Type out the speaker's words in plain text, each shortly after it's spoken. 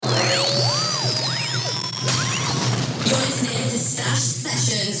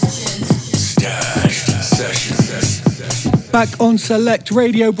Back on Select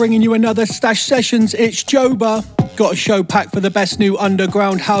Radio, bringing you another Stash Sessions. It's JOBA. Got a show packed for the best new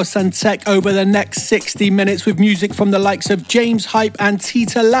underground house and tech over the next 60 minutes with music from the likes of James Hype and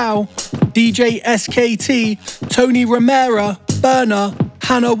Tita Lau, DJ S.K.T, Tony Romera, BURNA,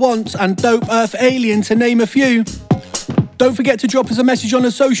 Hannah Wants and Dope Earth Alien, to name a few. Don't forget to drop us a message on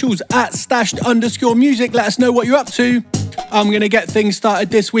the socials at stashed_music. Let us know what you're up to. I'm going to get things started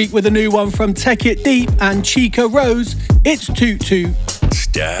this week with a new one from Tech It Deep and Chico Rose. It's Toot Toot.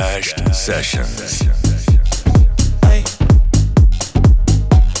 Stashed Sessions.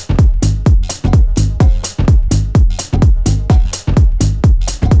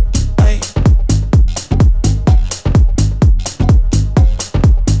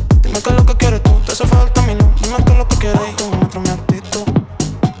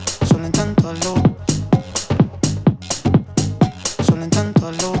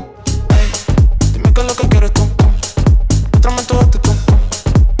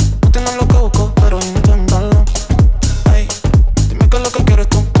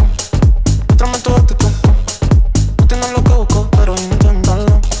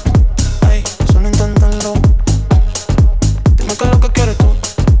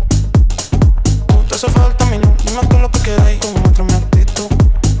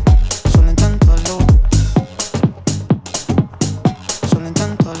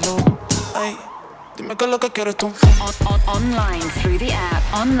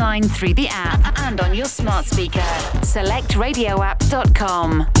 Online through the app and on your smart speaker.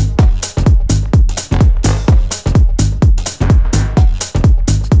 SelectRadioApp.com.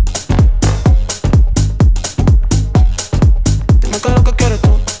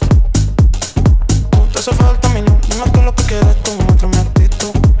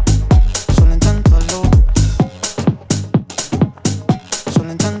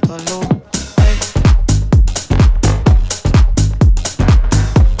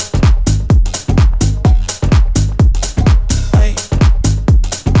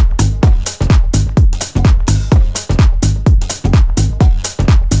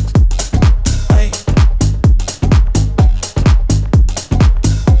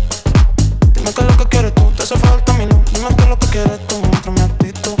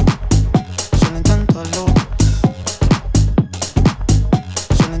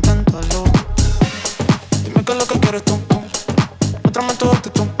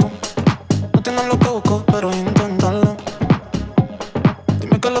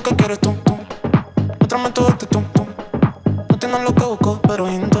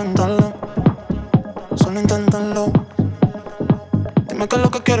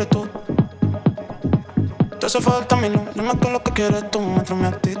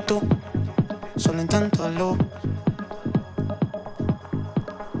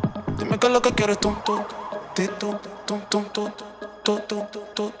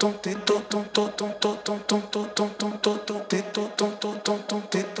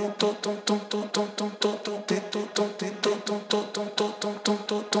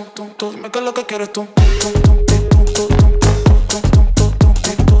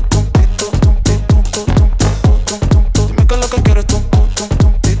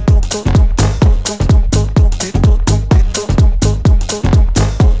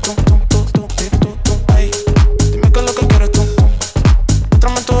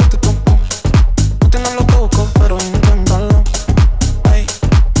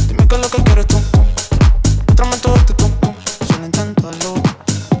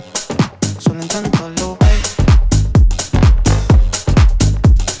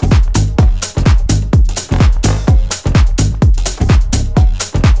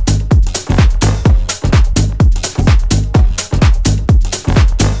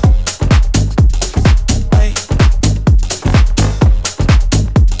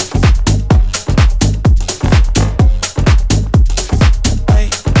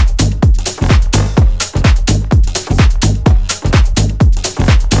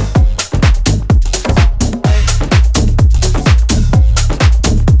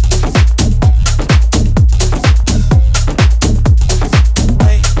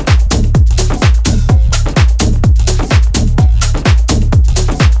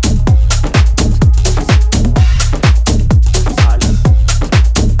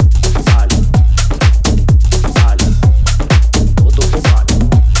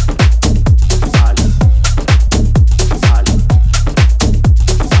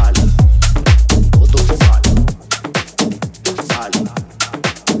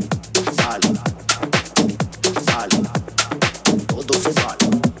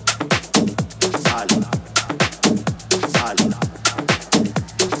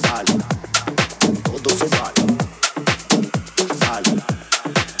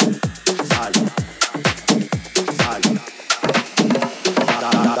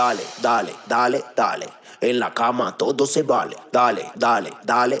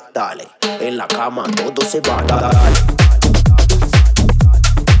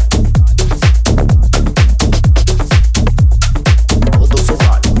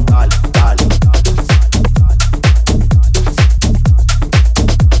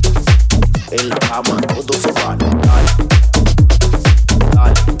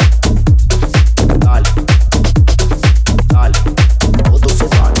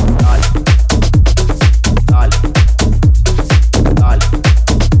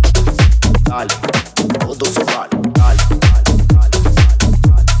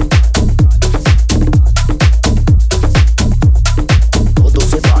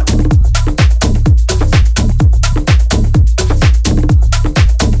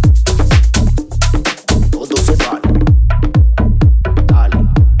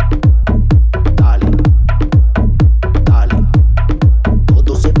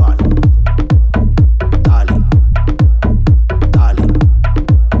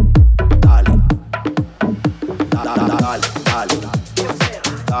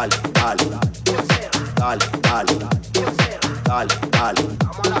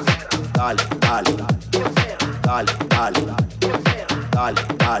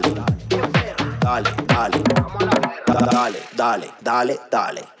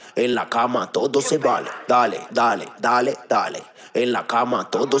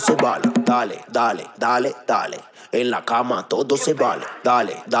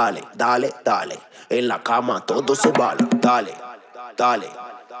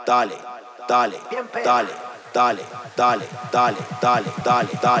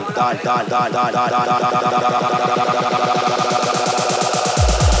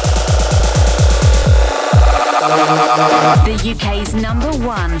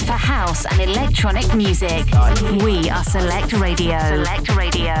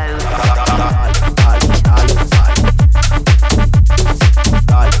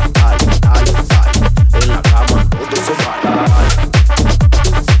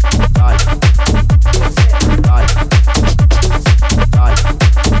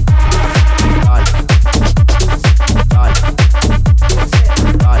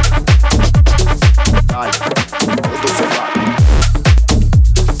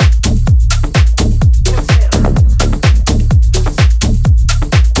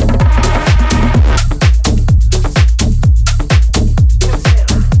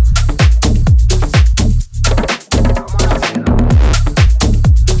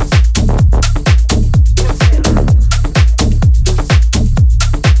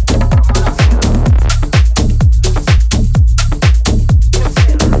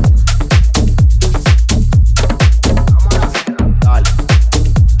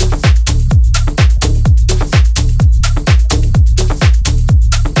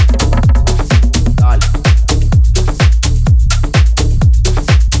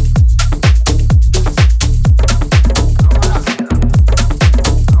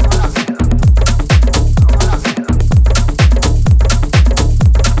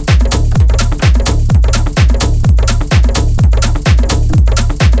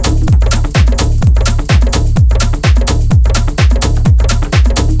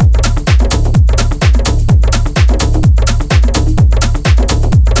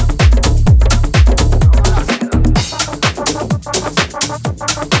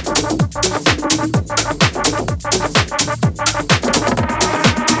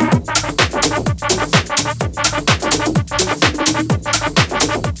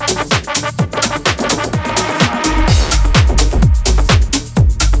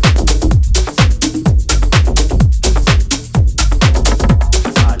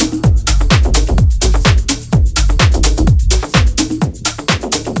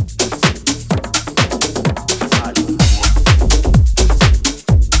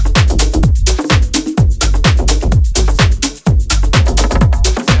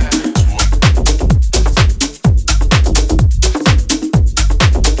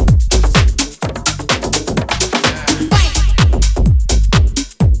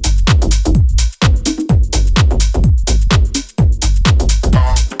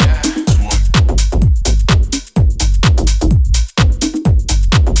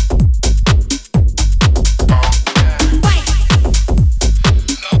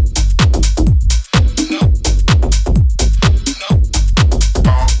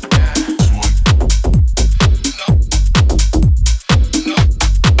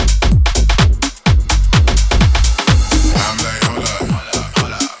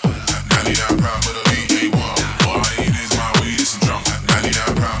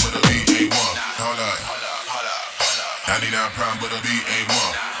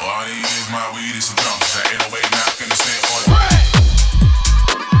 my weed, it's a drum. So ain't no way not gonna stay on.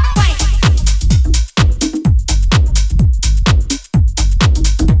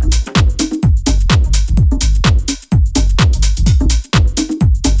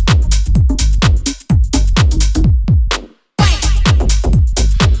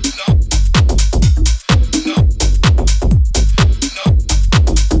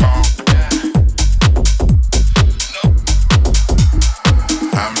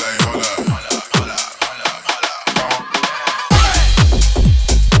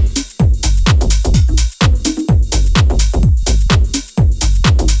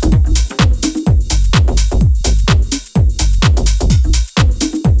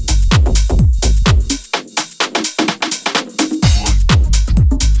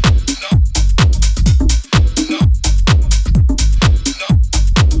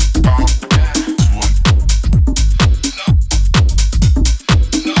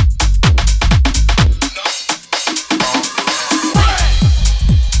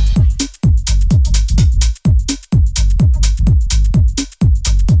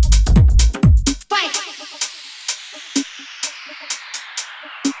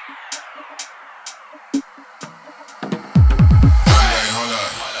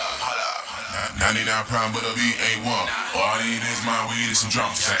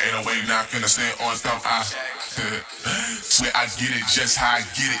 Just how I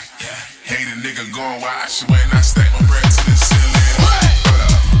get it. Hate a nigga going wild. I should wait and I stack my bread to the ceiling.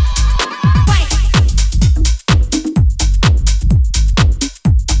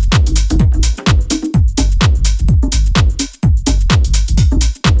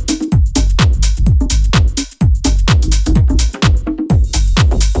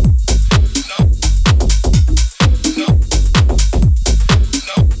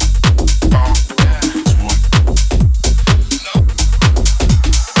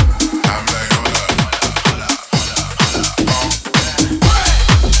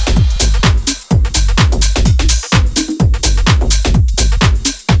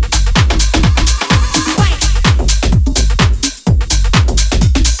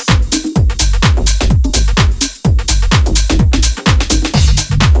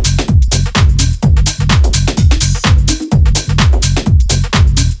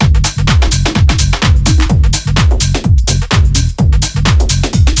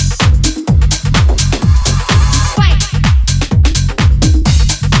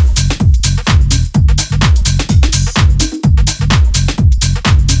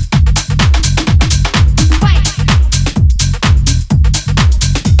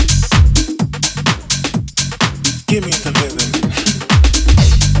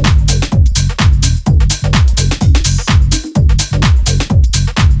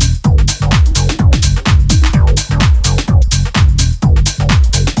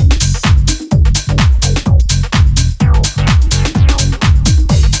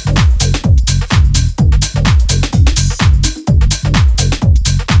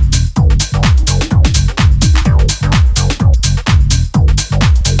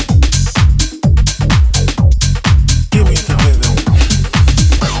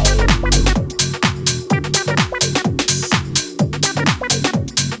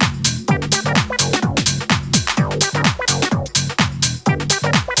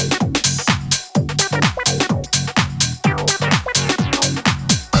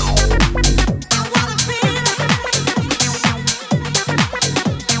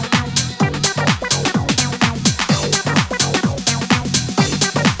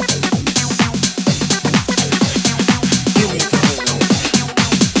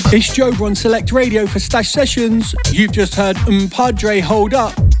 It's JOBA on Select Radio for Stash Sessions. You've just heard Padre, Hold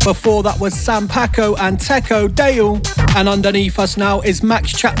Up. Before that was Sam Paco and Teko, Dale. And underneath us now is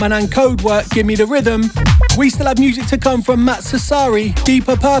Max Chapman and Codework, Give Me the Rhythm. We still have music to come from Matt Sassari,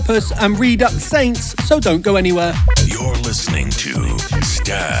 Deeper Purpose and Redux Saints, so don't go anywhere. You're listening to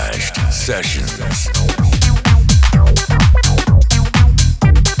Stashed Sessions.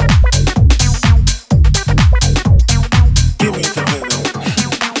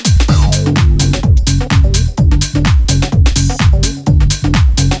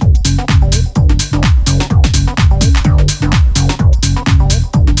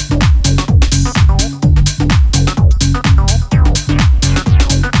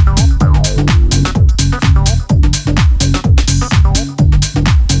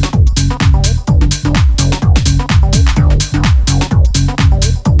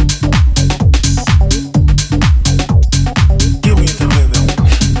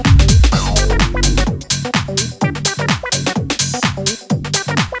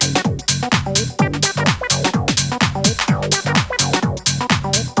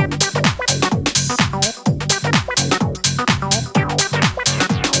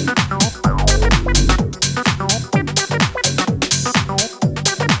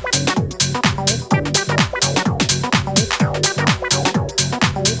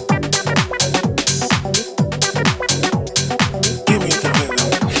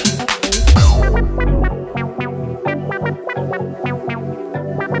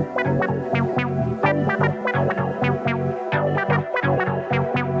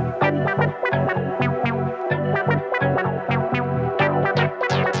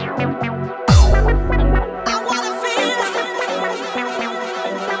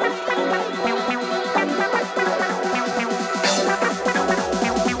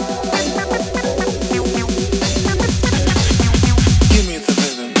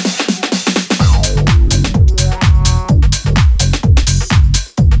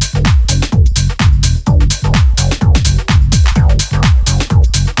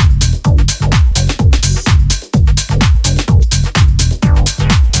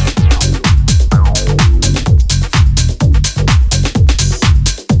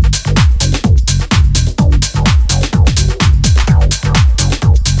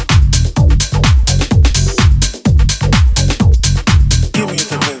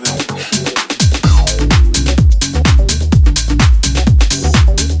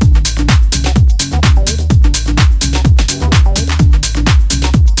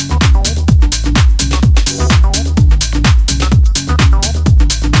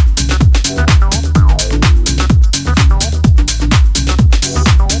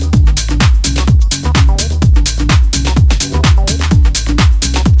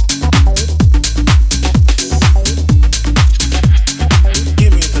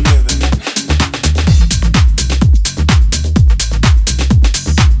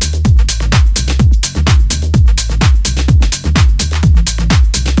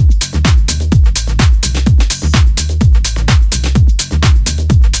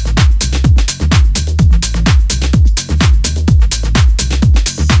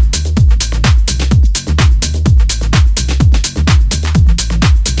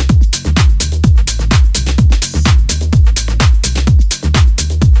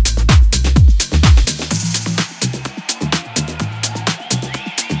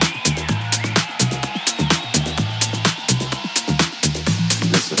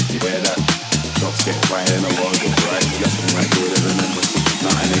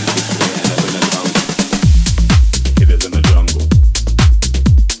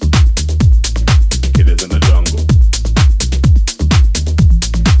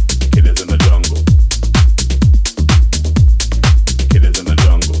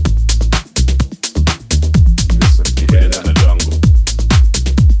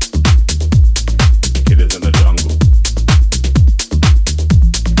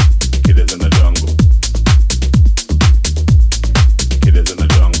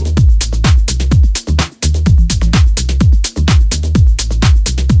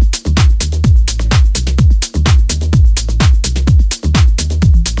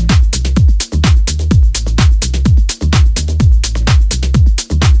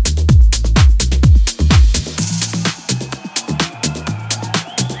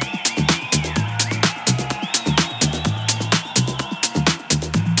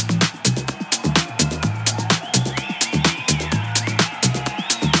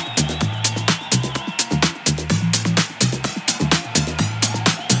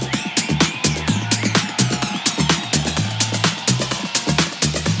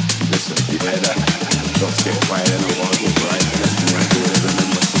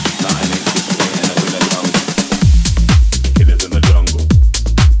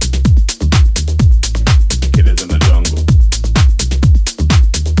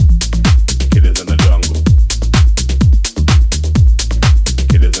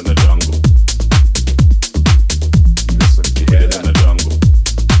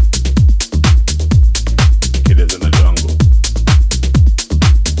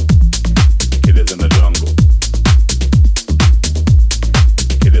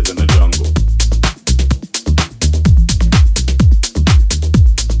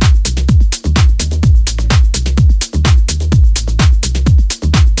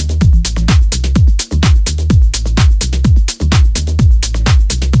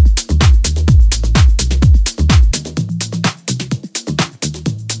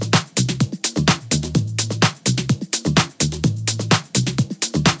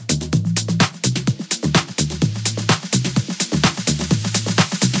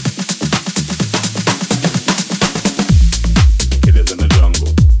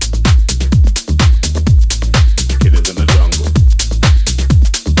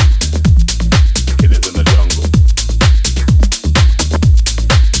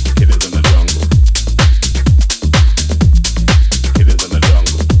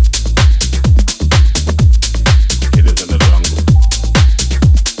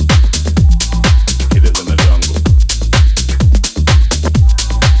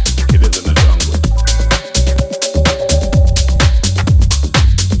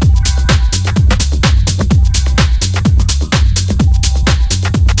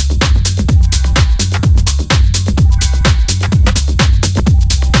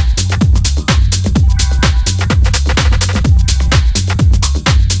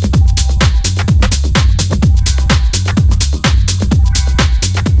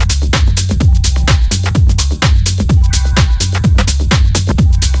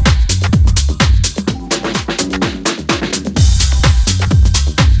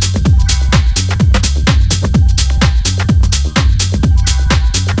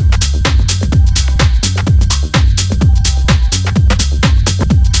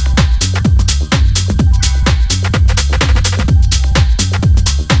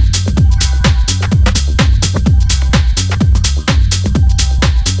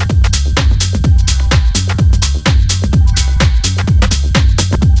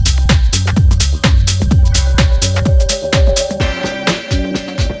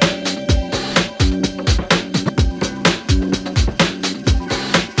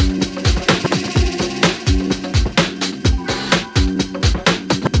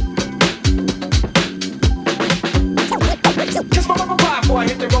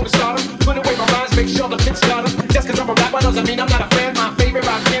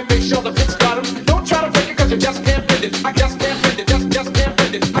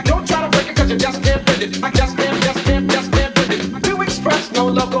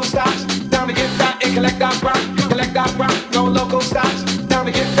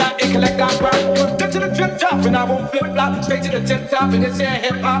 that and collect our pride. Get to the drip top and I won't flip flop. Straight to the tip top and it's here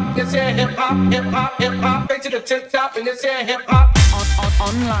hip hop. It's here hip hop, hip hop, hip hop. Straight to the tip top and it's here hip hop.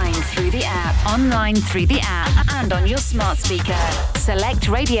 Online through the app, and on your smart speaker.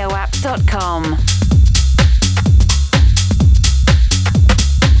 SelectRadioApp.com.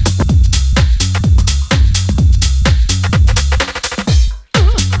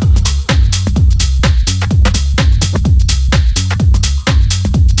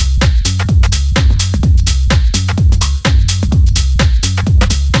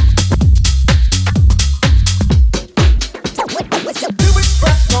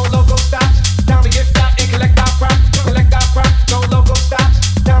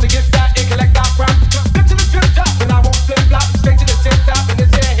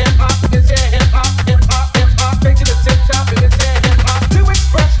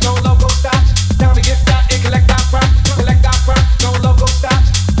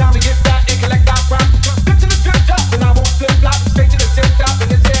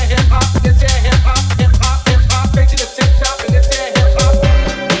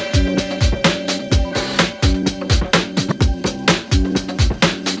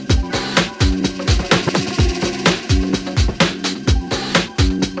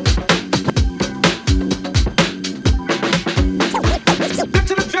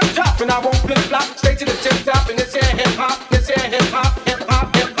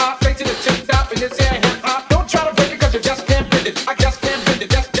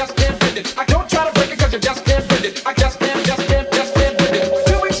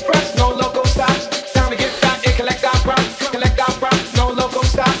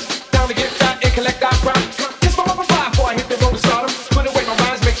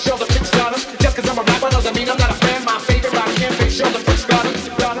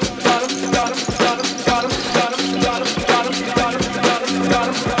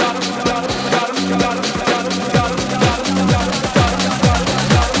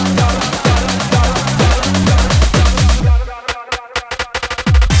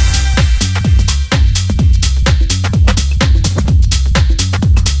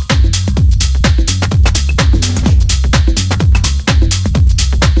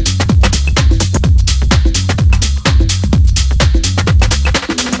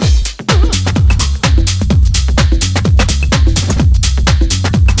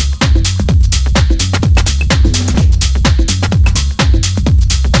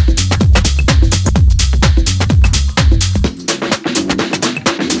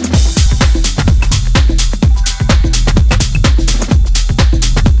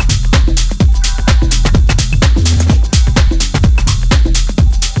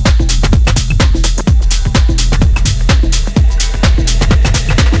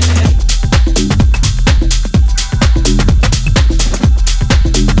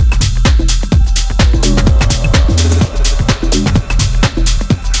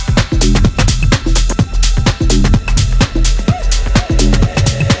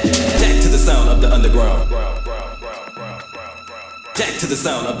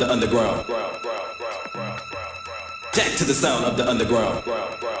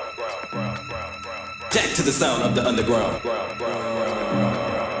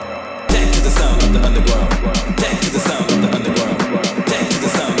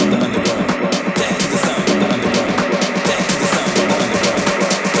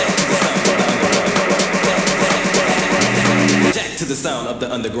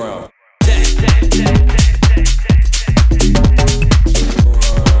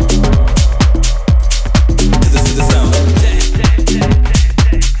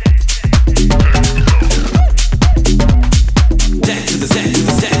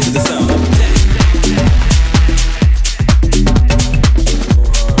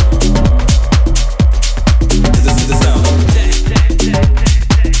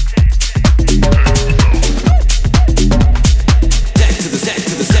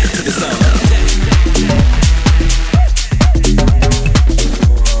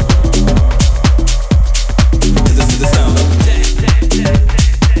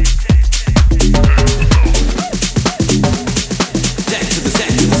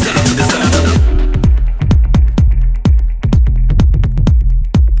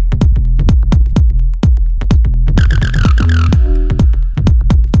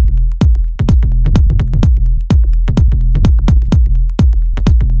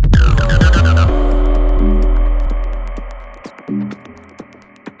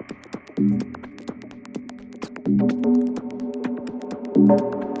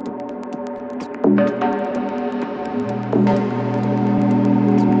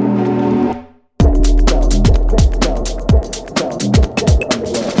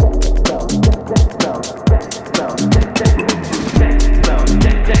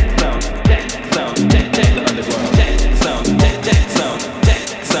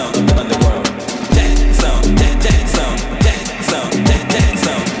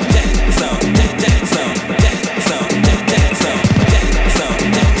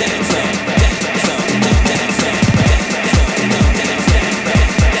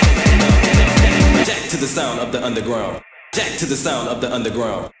 underground. Jack to the sound of the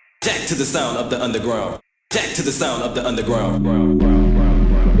underground. Jack to the sound of the underground. Jack to the sound of the underground. Jack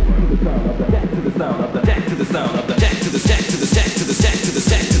to the sound of the jack to the sound of the jack to the jack to the jack to the jack to the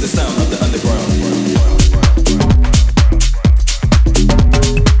jack to the sound of the underground.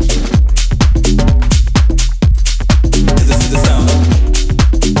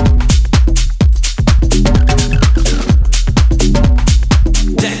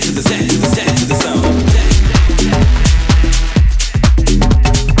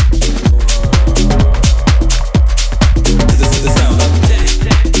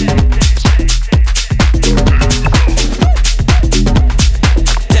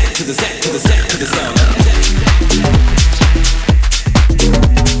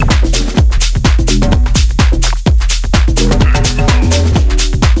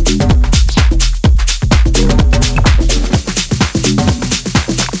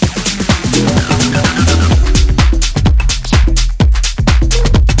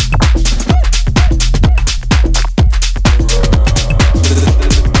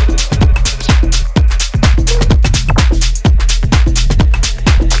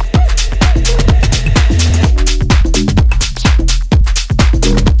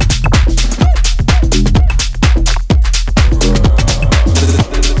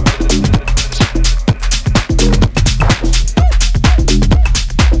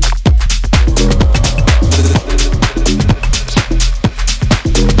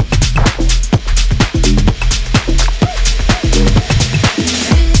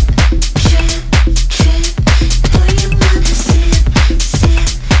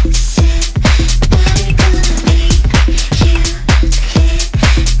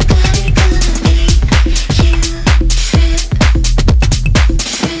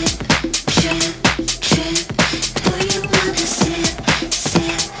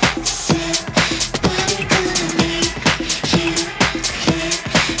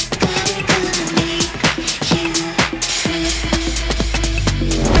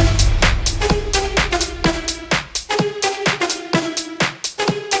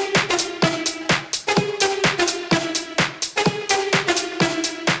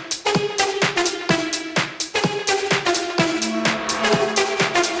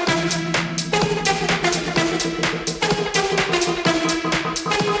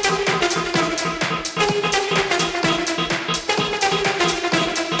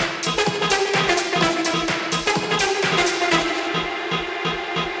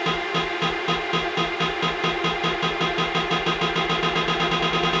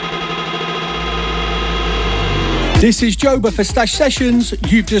 This is JOBA for Stash Sessions.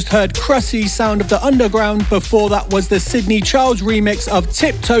 You've just heard Crusy, Sound of the Underground. Before that was the Sidney Charles remix of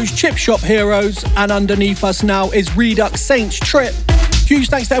Tiptoes, Chip Shop Heroes. And underneath us now is Redux, Saints Trip. Huge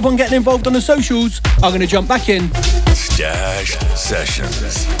thanks to everyone getting involved on the socials. I'm going to jump back in. Stash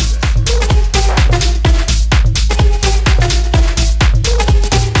Sessions.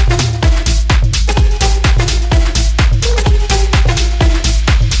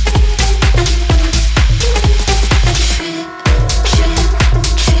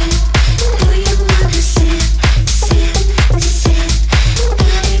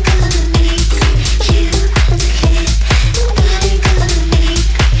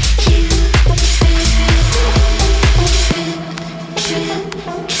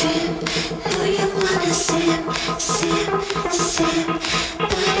 Do you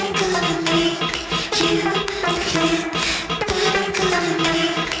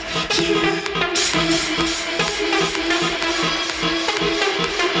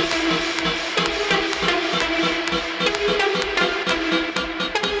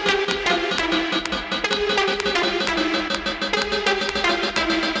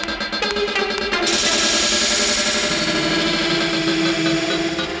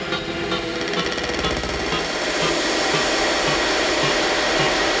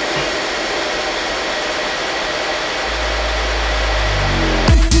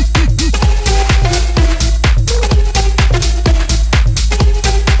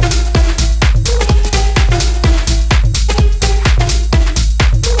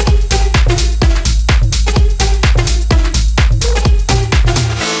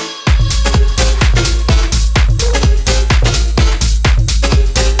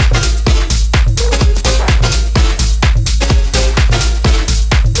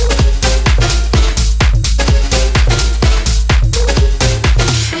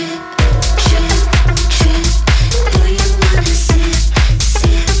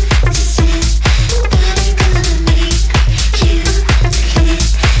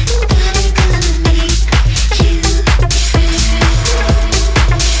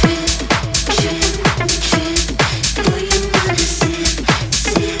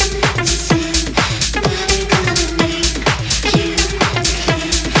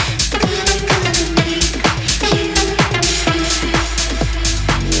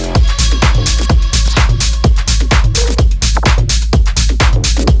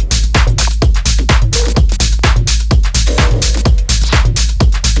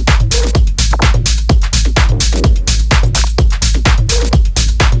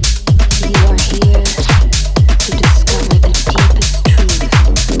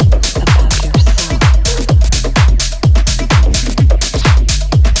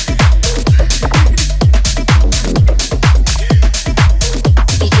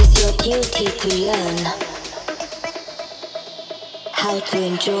to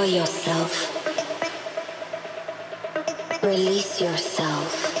enjoy yourself. Release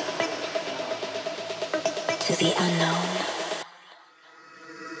yourself to the unknown.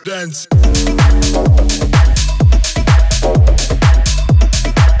 Dance.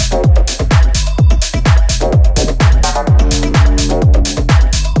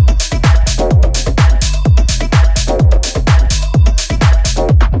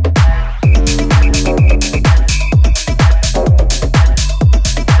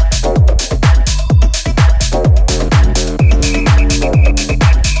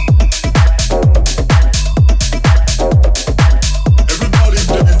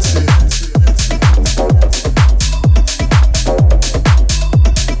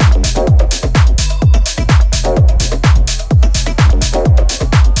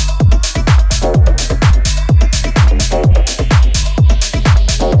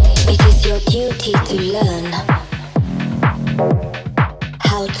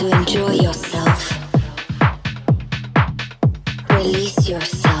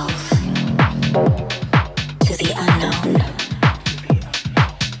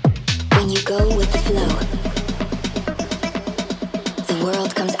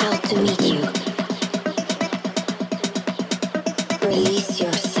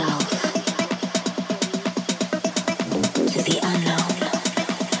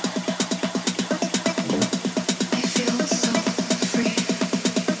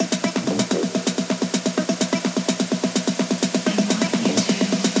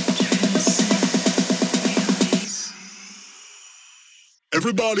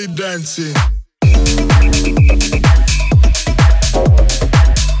 Everybody dancing.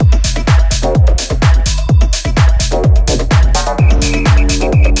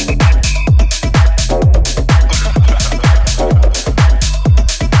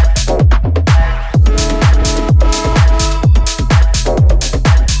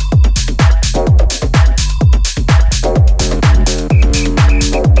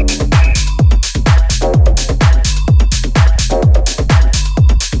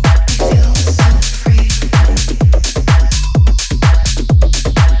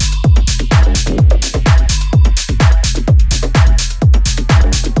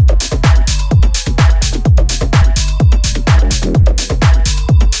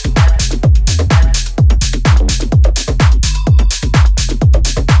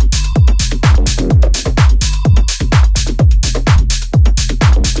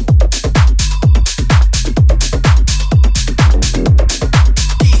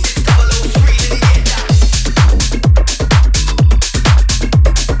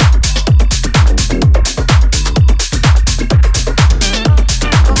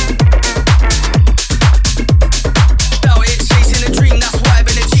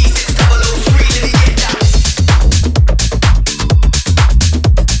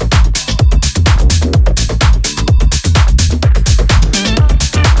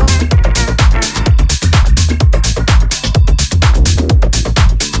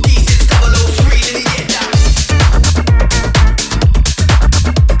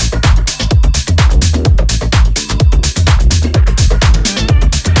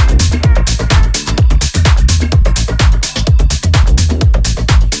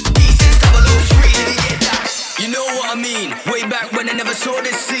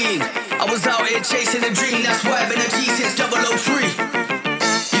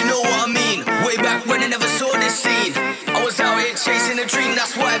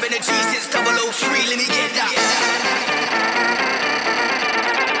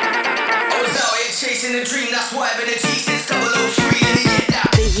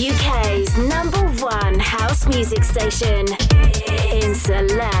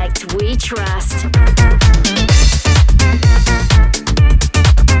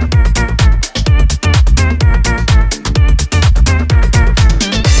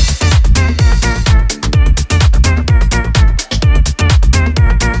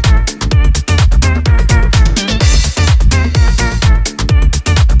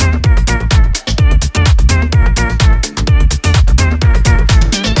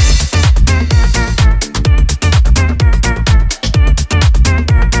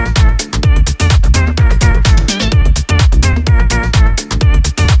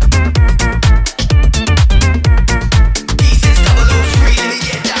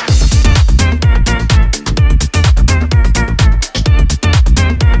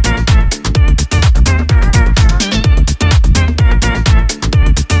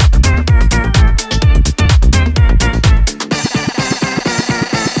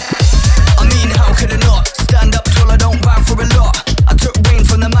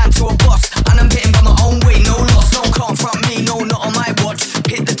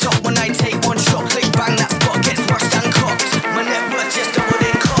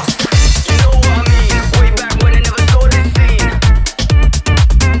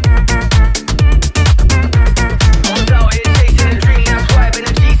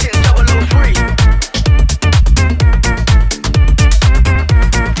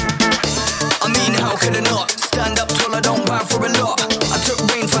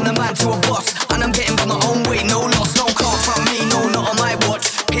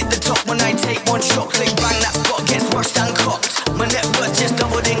 take one shot, click bang, that spot gets rushed and cocked. My net worth just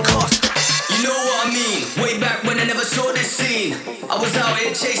doubled in cost. You know what I mean? Way back when I never saw this scene, I was out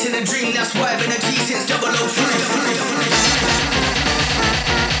here chasing a dream. That's why I've been a G since 003.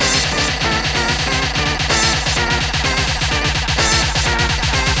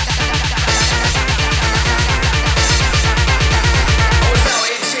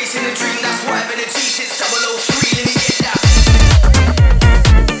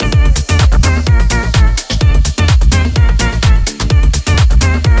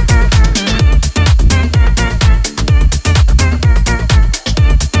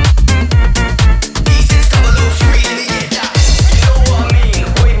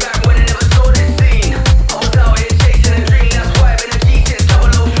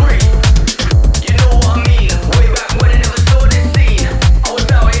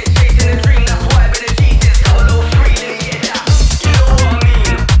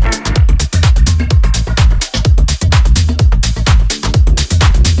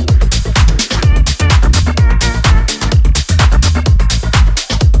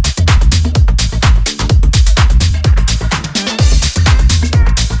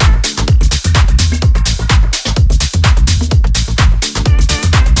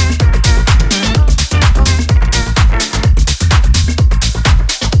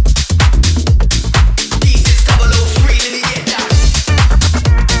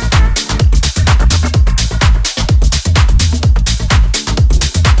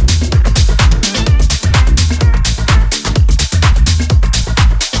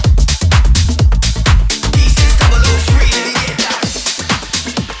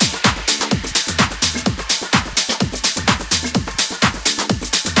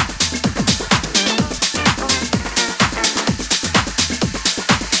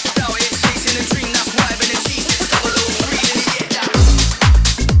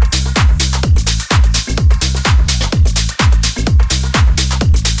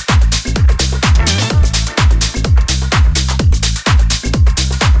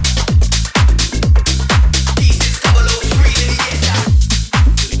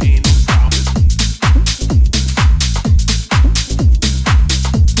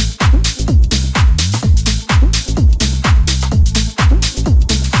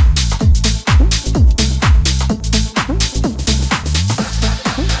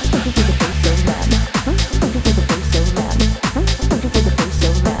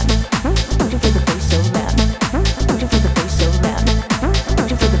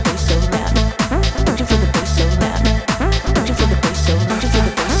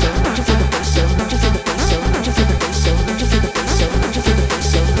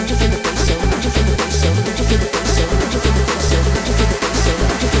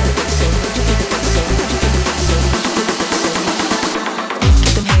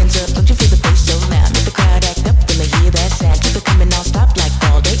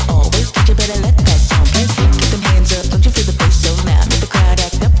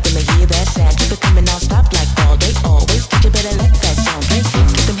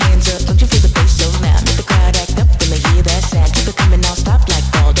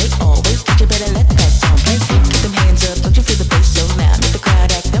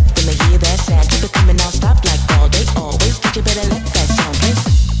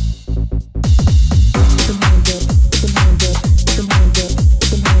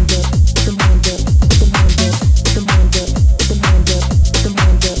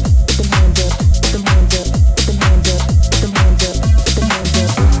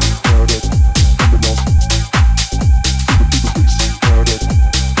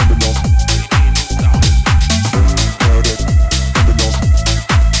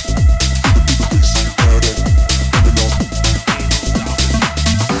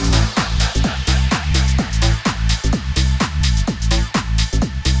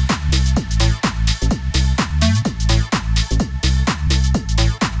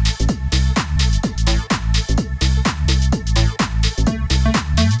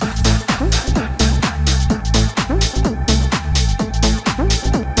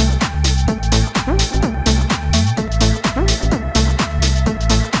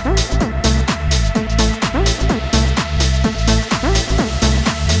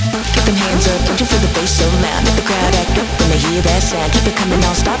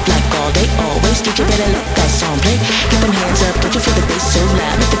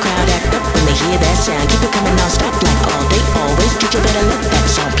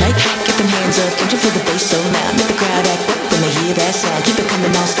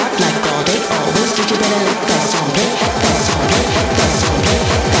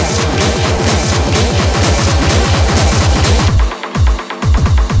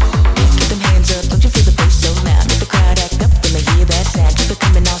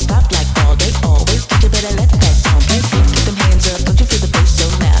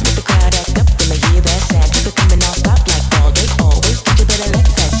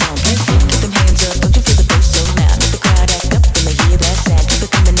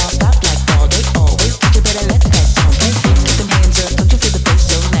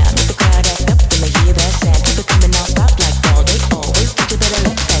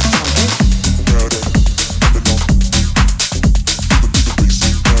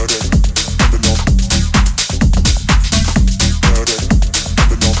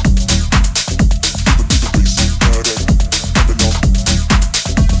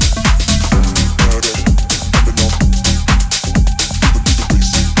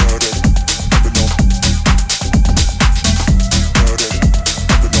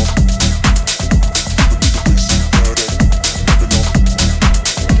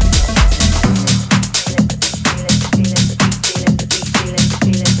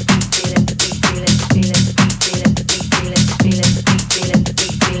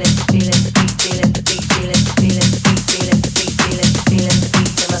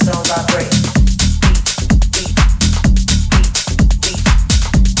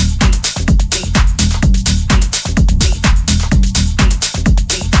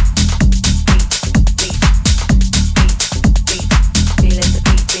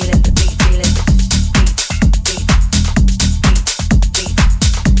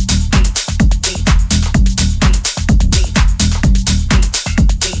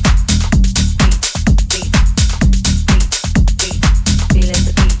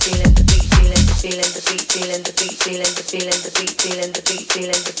 I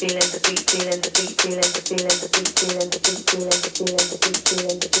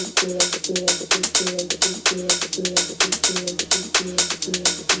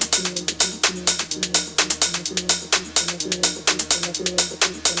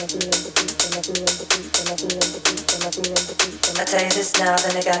tell you this now,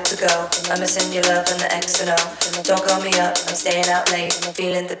 then I got to go. I'm missing your love and the X and O. Don't call me up, I'm staying out late. I'm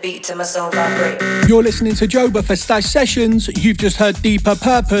feeling the beat till my soul vibrate. You're listening to JOBA for Stash Sessions. You've just heard Deeper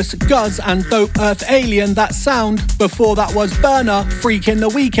Purpose, Guz and Dope Earth Alien, that sound. Before that was BURNA, Freak in the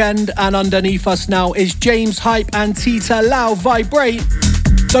Weekend. And underneath us now is James Hype and Tita Lau, Vibrate.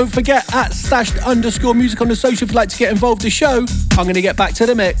 Don't forget, at @stashed_music on the social if you'd like to get involved with the show. I'm going to get back to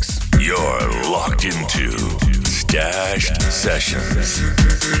the mix. You're locked into Stashed Sessions.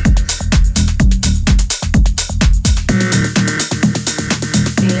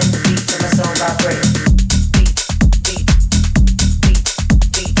 Feeling the beat till my soul vibrate.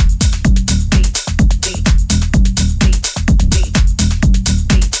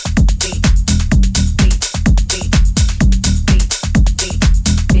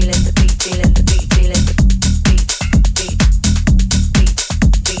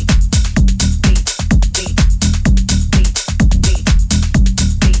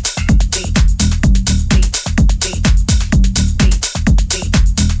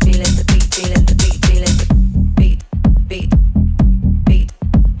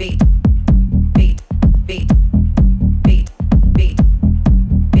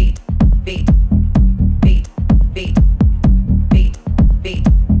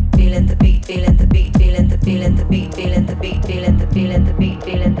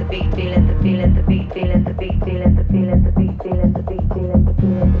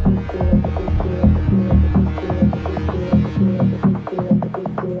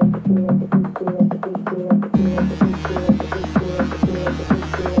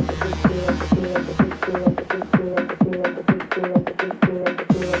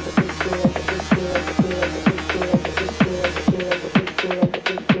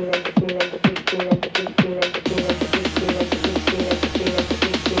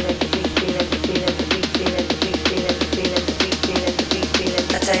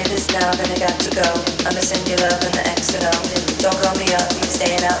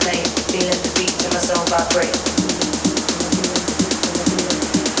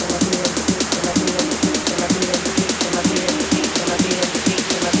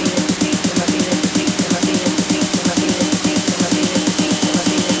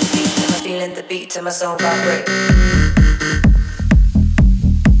 To my soul vibrate.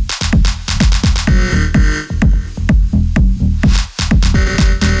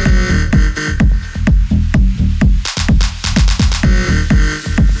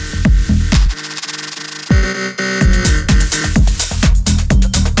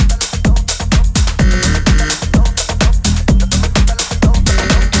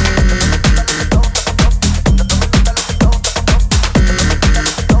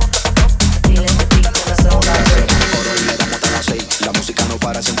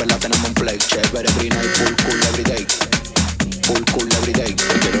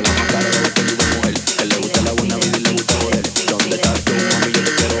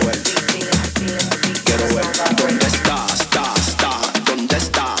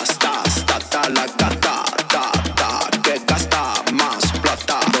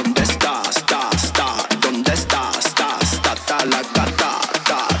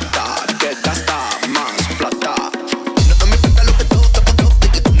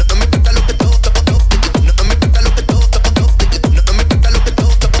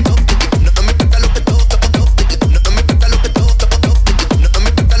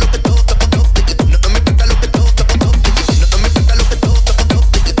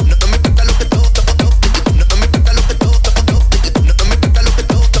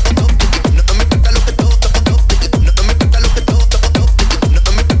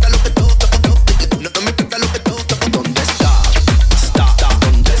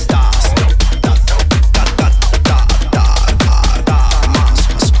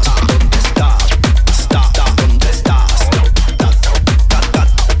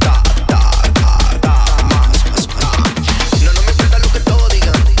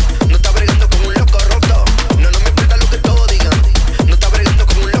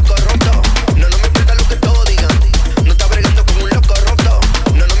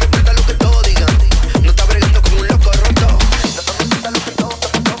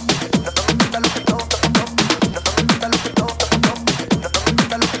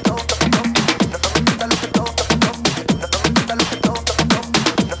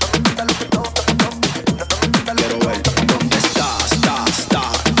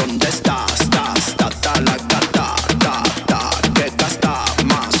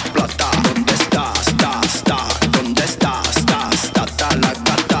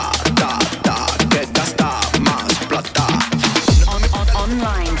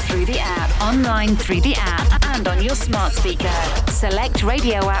 online through the app and on your smart speaker.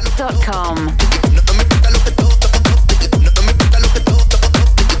 SelectRadioApp.com.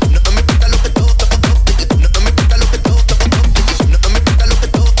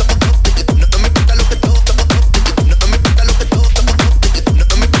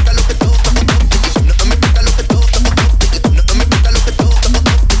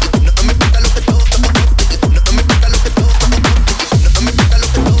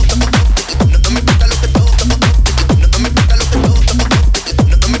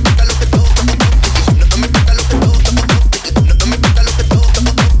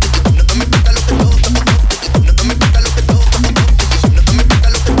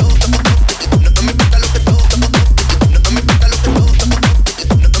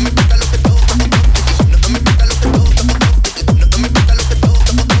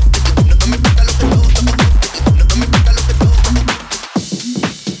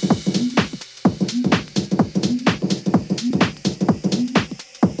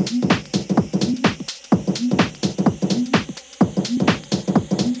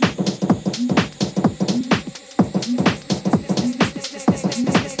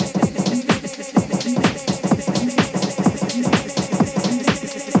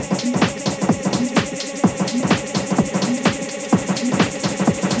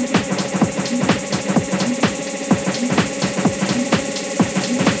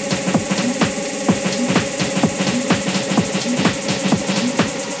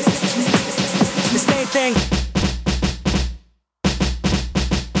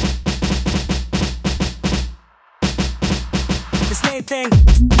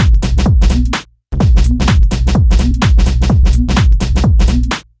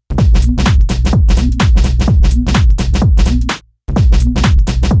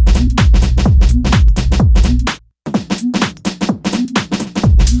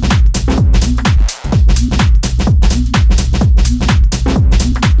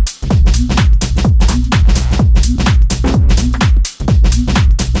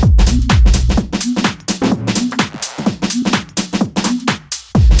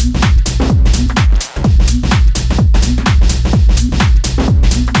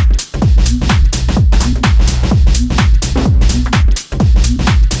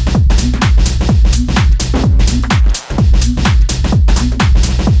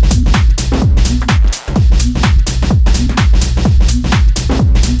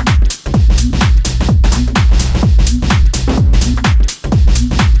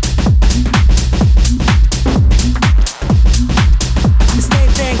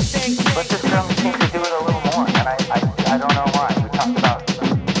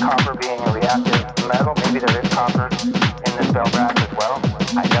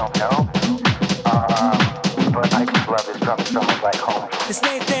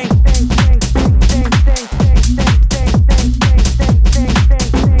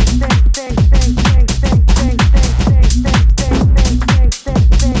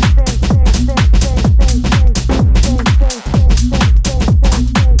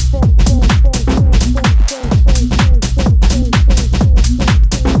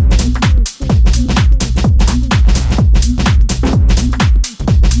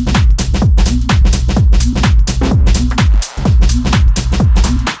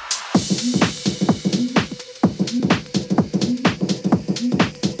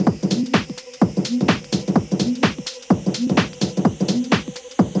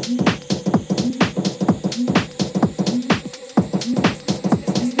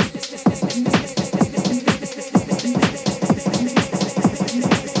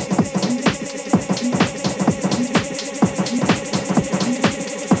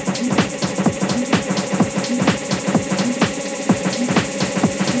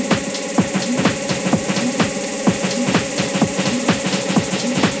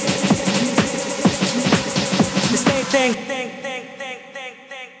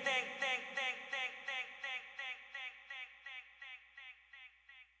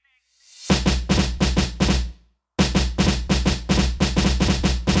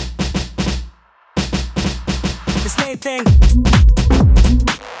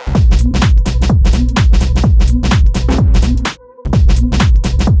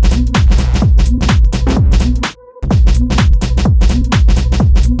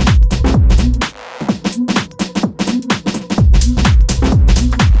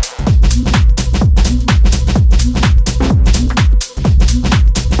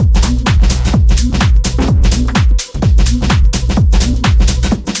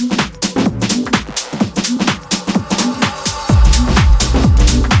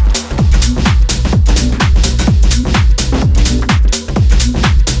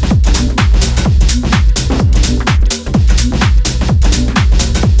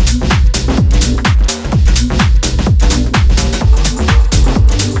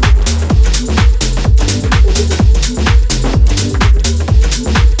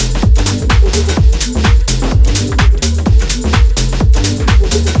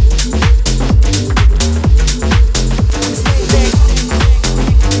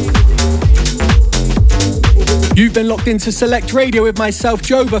 You've been locked into Select Radio with myself,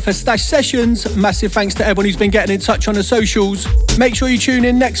 JOBA, for Stash Sessions. Massive thanks to everyone who's been getting in touch on the socials. Make sure you tune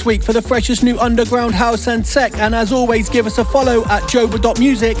in next week for the freshest new underground house and tech. And as always, give us a follow at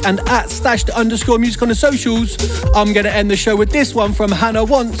joba.music and at stashed_music on the socials. I'm going to end the show with this one from Hannah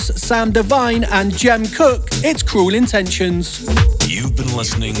Wants, Sam Divine and Jem Cooke. It's Cruel Intentions. You've been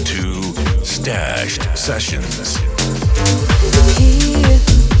listening to Stashed Sessions.